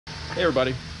Hey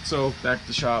everybody, so back at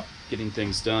the shop, getting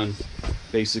things done,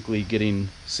 basically getting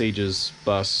Sage's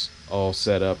bus all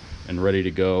set up and ready to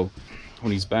go.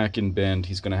 When he's back in Bend,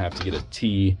 he's gonna have to get a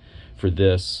tee for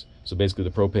this. So basically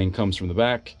the propane comes from the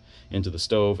back into the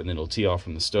stove, and then it'll tee off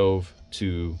from the stove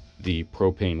to the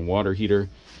propane water heater.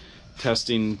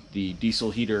 Testing the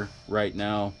diesel heater right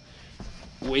now,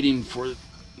 waiting for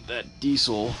that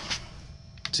diesel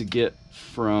to get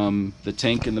from the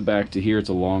tank in the back to here. It's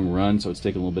a long run, so it's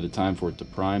taking a little bit of time for it to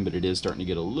prime, but it is starting to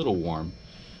get a little warm.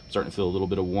 I'm starting to feel a little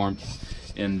bit of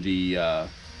warmth in the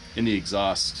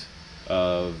exhaust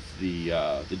of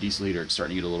the diesel heater. It's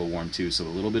starting to get a little warm too, so a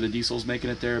little bit of diesel's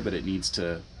making it there, but it needs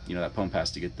to, you know, that pump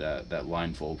has to get that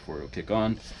line full before it'll kick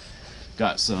on.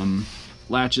 Got some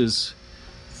latches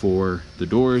for the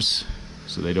doors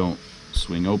so they don't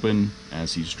swing open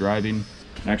as he's driving.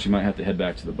 I actually might have to head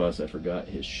back to the bus. I forgot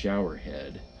his shower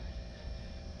head.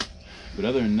 But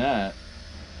other than that,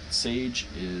 Sage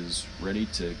is ready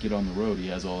to get on the road. He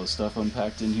has all his stuff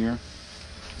unpacked in here.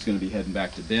 He's going to be heading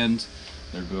back to Bend.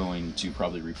 They're going to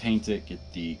probably repaint it, get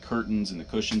the curtains and the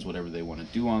cushions, whatever they want to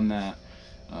do on that,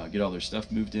 get all their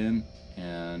stuff moved in,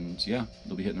 and yeah,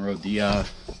 they'll be hitting the road. The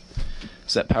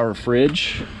Set Power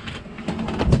fridge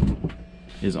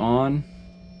is on,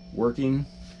 working.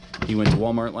 He went to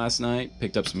Walmart last night,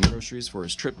 picked up some groceries for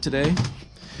his trip today.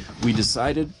 We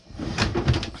decided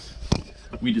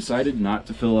not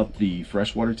to fill up the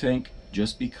freshwater tank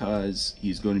just because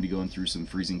he's going to be going through some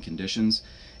freezing conditions.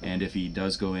 And if he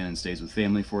does go in and stays with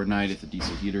family for a night, if the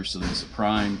diesel heater still needs a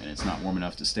prime and it's not warm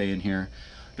enough to stay in here,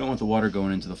 don't want the water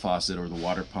going into the faucet or the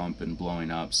water pump and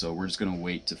blowing up. So we're just going to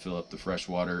wait to fill up the fresh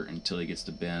water until he gets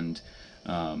to Bend,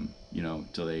 you know,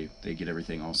 until they get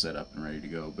everything all set up and ready to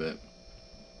go. But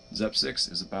Zep 6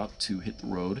 is about to hit the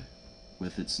road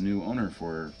with its new owner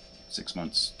for 6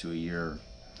 months to a year,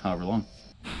 however long.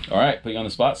 All right, put you on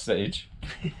the spot, Sage.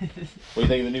 What do you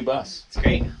think of the new bus? It's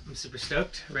great. I'm super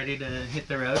stoked, ready to hit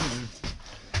the road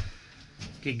and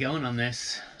get going on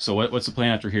this. So what's the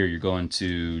plan after here? You're going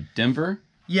to Denver?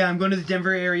 Yeah, I'm going to the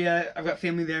Denver area. I've got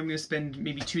family there. I'm going to spend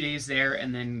maybe 2 days there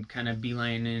and then kind of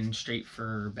beeline in straight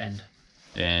for Bend.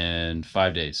 And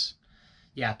 5 days.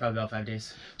 Yeah, probably about 5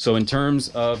 days. So in terms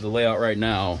of the layout right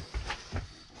now,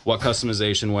 what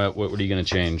customization, what are you going to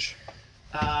change?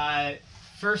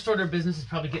 First order of business is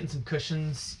probably getting some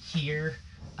cushions here.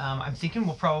 I'm thinking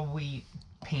we'll probably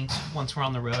paint once we're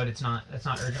on the road. That's not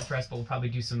urgent for us, but we'll probably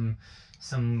do some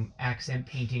accent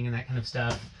painting and that kind of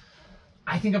stuff.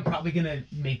 I think I'm probably gonna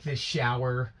make this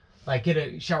shower, like get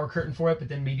a shower curtain for it, but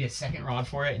then maybe a second rod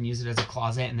for it and use it as a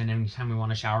closet. And then anytime we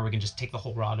want to shower, we can just take the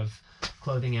whole rod of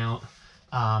clothing out.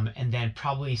 And then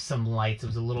probably some lights. It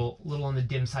was a little on the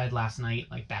dim side last night,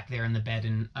 like back there in the bed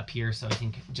and up here. So I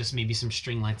think just maybe some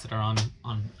string lights that are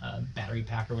on a battery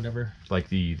pack or whatever. Like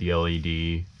the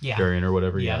LED variant or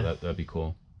whatever. Yeah, that'd be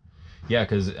cool. Yeah,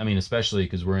 because I mean, especially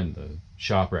because we're in the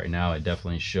shop right now, it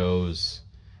definitely shows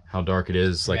how dark it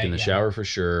is. Like in the shower for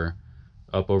sure,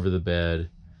 up over the bed,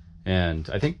 and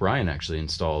I think Brian actually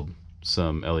installed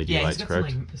some LED lights,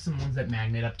 correct? Some ones that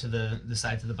magnet up to the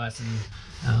sides of the bus, and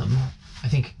I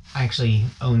think I actually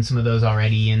own some of those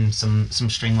already, and some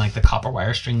string, like the copper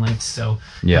wire string lights. So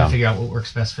yeah, figure out what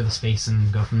works best for the space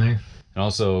and go from there. And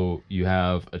also, you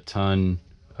have a ton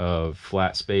of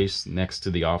flat space next to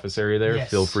the office area there.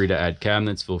 Yes. Feel free to add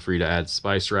cabinets. Feel free to add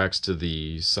spice racks to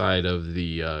the side of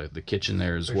the kitchen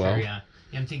there as well. Sure, yeah,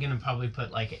 I'm thinking I'd probably put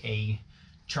like a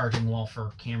charging wall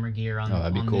for camera gear on,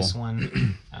 cool. This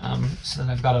one, so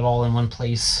that I've got it all in one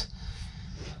place.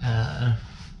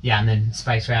 Yeah, and then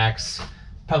spice racks.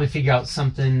 Probably figure out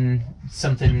something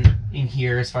in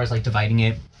here as far as like dividing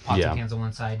it. Pots and pans on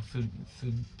one side, food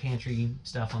pantry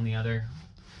stuff on the other.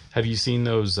 Have you seen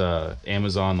those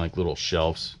Amazon like little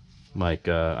shelves? Like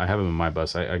I have them in my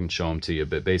bus. I can show them to you,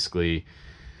 but basically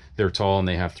they're tall and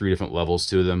they have 3 different levels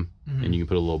to them, and you can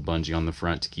put a little bungee on the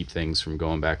front to keep things from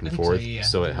going back and forth.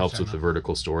 So it helps with the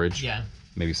vertical storage. Yeah,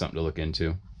 maybe something to look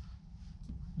into.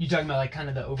 You talking about like kind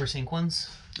of the oversinked ones?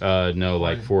 No,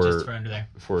 like just for under there.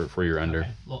 For your under.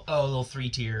 Okay. A little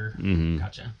 3-tier.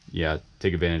 Gotcha. Yeah,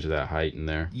 take advantage of that height in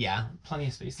there. Yeah, plenty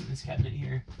of space in this cabinet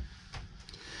here.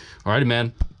 Alrighty,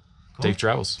 man. Cool. Safe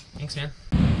travels. Thanks, man.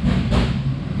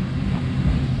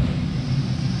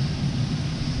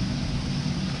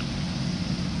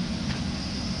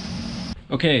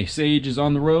 Okay, Sage is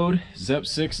on the road. Zep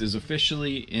 6 is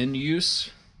officially in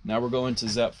use. Now we're going to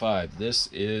Zep 5. This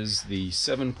is the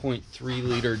 7.3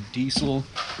 liter diesel.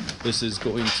 This is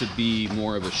going to be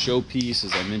more of a showpiece,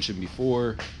 as I mentioned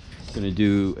before. Going to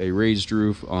do a raised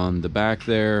roof on the back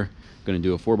there. Going to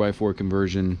do a 4x4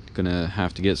 conversion. Going to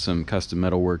have to get some custom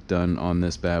metal work done on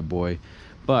this bad boy.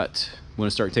 But I'm going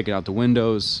to start taking out the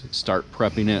windows, start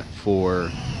prepping it for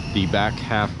the back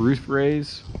half roof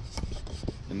raise.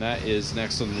 And that is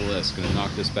next on the list. Going to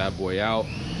knock this bad boy out.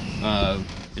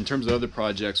 In terms of other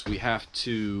projects, we have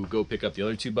to go pick up the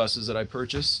other 2 buses that I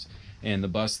purchased. And the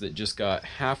bus that just got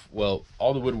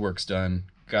all the woodwork's done.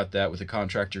 Got that with a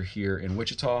contractor here in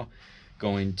Wichita.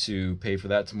 Going to pay for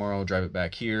that tomorrow, drive it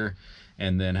back here,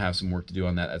 and then have some work to do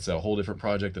on that. That's a whole different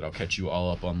project that I'll catch you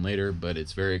all up on later, but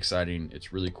it's very exciting.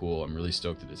 It's really cool. I'm really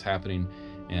stoked that it's happening.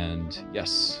 And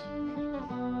yes,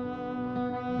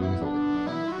 moving forward.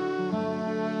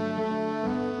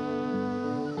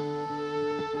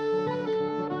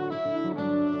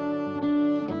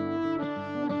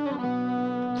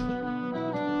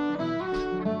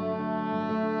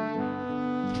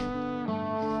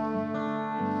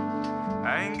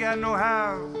 I ain't got no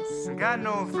house, ain't got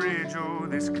no fridge, oh,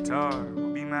 this guitar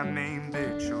will be my main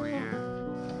bitch, oh yeah.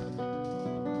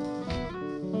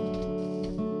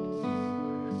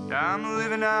 I'm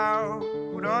living out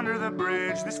under the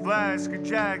bridge, this flask of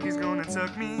Jack is gonna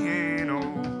tuck me in,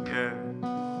 oh yeah.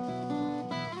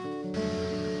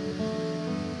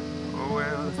 Oh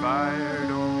well, the fire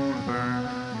don't burn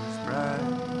as bright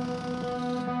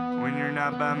when you're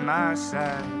not by my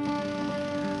side.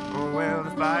 Oh well,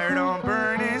 the fire don't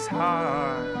burn as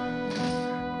hard,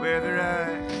 whether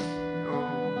I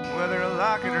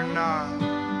like it or not,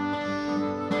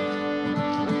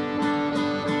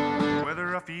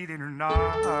 whether I feed it or not.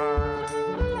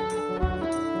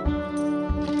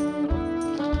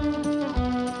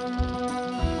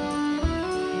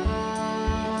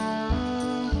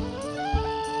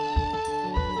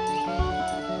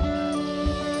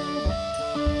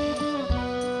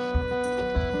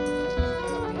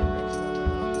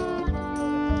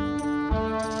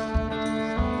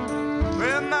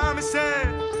 Said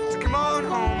to come on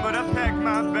home, but I packed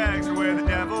my bags for where the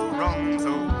devil roams,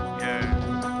 oh yeah.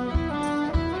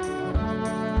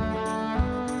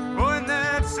 Oh, and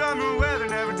that summer weather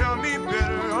never done me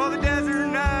better. All the desert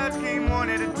nights came one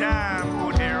at a time.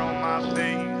 Pulled hair on my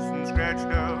face and scratched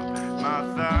up my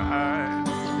thighs.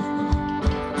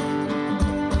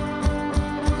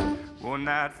 Well,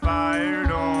 that fire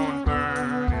don't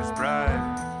burn as bright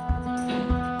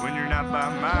when you're not by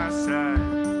my side.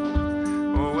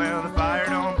 Well, the fire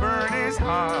don't burn as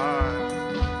hard,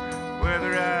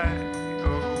 whether I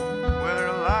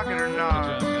like it or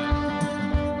not,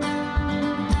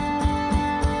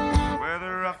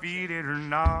 whether I feed it or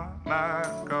not. My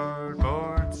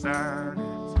cardboard sign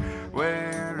is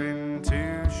wearing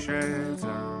to shreds.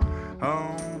 I'm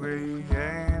hungry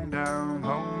and I'm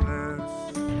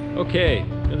homeless. Okay,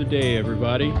 another day,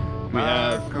 everybody. We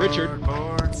have Richard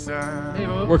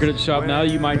working at the shop now.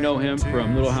 You might know him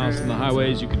from Little House on the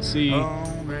Highway. As you can see,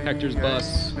 Hector's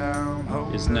bus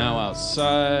is now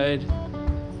outside,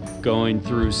 going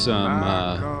through some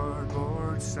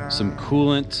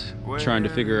coolant, trying to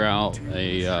figure out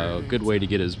a good way to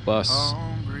get his bus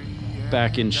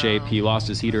back in shape. He lost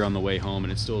his heater on the way home,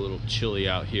 and it's still a little chilly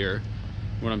out here.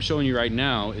 What I'm showing you right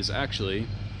now is actually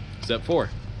Zep 4.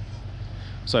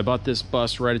 So I bought this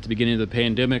bus right at the beginning of the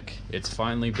pandemic. It's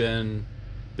finally been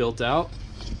built out.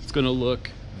 It's going to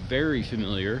look very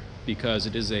familiar because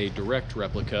it is a direct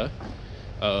replica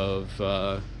of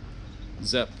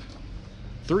Zep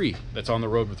 3 that's on the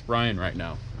road with Ryan right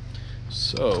now.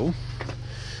 So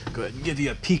go ahead and give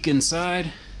you a peek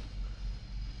inside.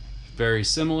 Very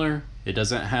similar. It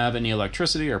doesn't have any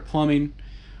electricity or plumbing.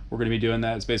 We're going to be doing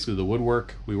that. It's basically the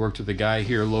woodwork. We worked with a guy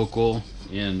here local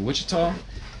in Wichita.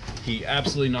 He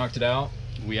absolutely knocked it out.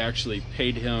 We actually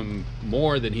paid him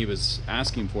more than he was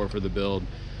asking for the build,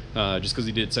 just because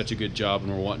he did such a good job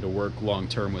and we're wanting to work long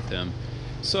term with him.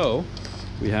 So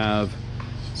we have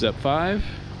Zep 5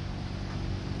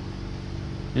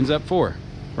 and Zep 4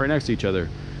 right next to each other.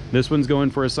 This one's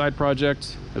going for a side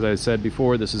project. As I said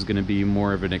before, this is going to be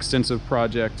more of an extensive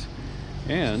project,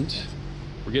 and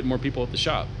we're getting more people at the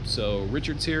shop. So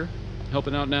Richard's here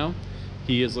helping out now.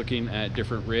 He is looking at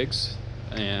different rigs,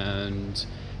 and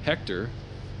Hector,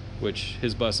 which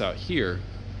his bus out here,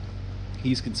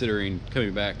 he's considering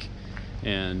coming back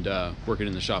and working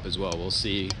in the shop as well. We'll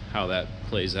see how that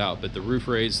plays out, but the roof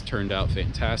raise turned out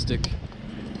fantastic.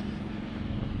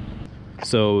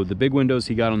 So the big windows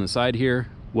he got on the side here,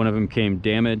 one of them came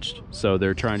damaged, so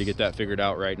they're trying to get that figured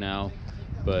out right now.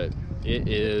 But it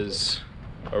is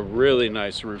a really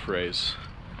nice roof raise.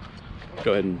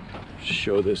 Go ahead and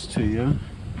show this to you.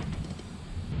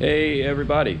 Hey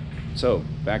everybody, so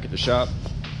back at the shop.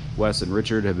 Wes and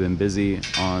Richard have been busy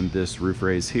on this roof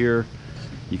raise here.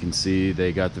 You can see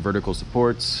they got the vertical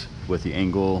supports with the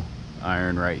angle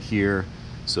iron right here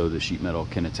so the sheet metal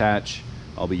can attach.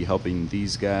 I'll be helping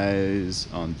these guys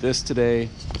on this today,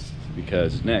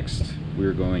 because next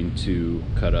we're going to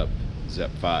cut up ZEP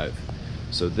 5.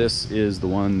 So this is the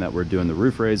one that we're doing the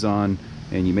roof raise on,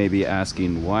 and you may be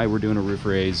asking why we're doing a roof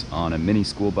raise on a mini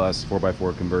school bus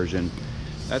 4x4 conversion.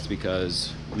 That's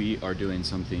because we are doing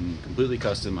something completely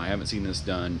custom. I haven't seen this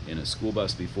done in a school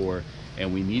bus before,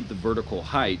 and we need the vertical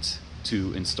height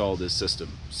to install this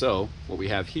system. So what we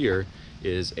have here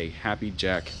is a Happy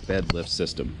Jack bed lift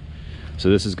system. So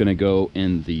this is going to go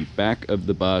in the back of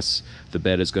the bus. The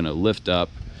bed is going to lift up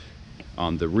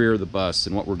on the rear of the bus,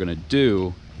 and what we're going to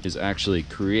do is actually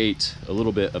create a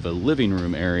little bit of a living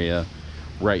room area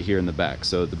right here in the back.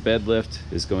 So the bed lift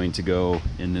is going to go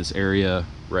in this area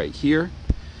right here,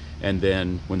 and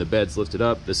then when the bed's lifted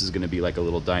up, this is going to be like a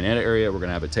little dinette area. We're going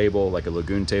to have a table, like a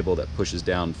lagoon table, that pushes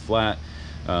down flat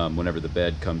whenever the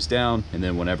bed comes down, and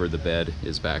then whenever the bed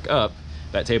is back up,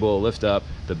 that table will lift up,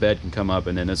 the bed can come up,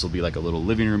 and then this will be like a little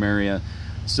living room area.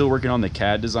 Still working on the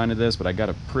CAD design of this, but I got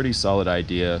a pretty solid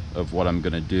idea of what I'm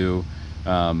going to do.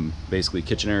 Basically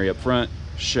kitchen area up front,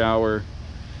 shower,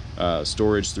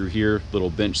 storage through here, little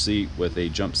bench seat with a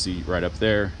jump seat right up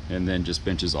there, and then just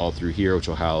benches all through here, which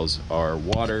will house our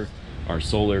water, our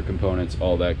solar components,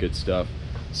 all that good stuff.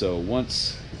 So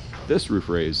once this roof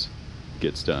raise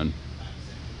gets done,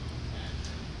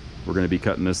 we're going to be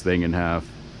cutting this thing in half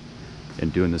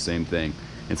and doing the same thing.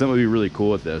 And something would be really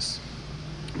cool with this,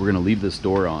 we're going to leave this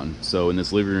door on. So in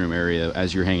this living room area,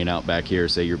 as you're hanging out back here,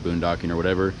 say you're boondocking or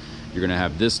whatever, you're going to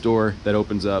have this door that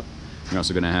opens up. You're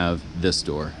also going to have this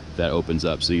door that opens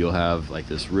up. So you'll have like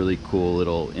this really cool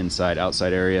little inside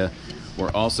outside area.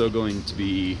 We're also going to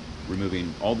be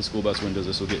removing all the school bus windows.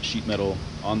 This will get sheet metal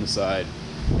on the side,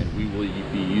 and we will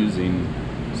be using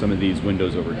some of these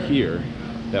windows over here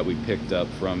that we picked up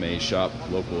from a shop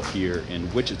local here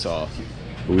in Wichita.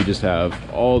 But we just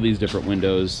have all these different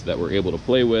windows that we're able to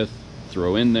play with,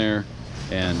 throw in there,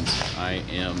 and I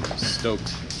am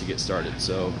stoked to get started.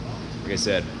 So like I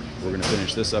said, we're going to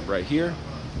finish this up right here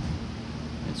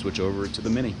and switch over to the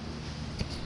Mini.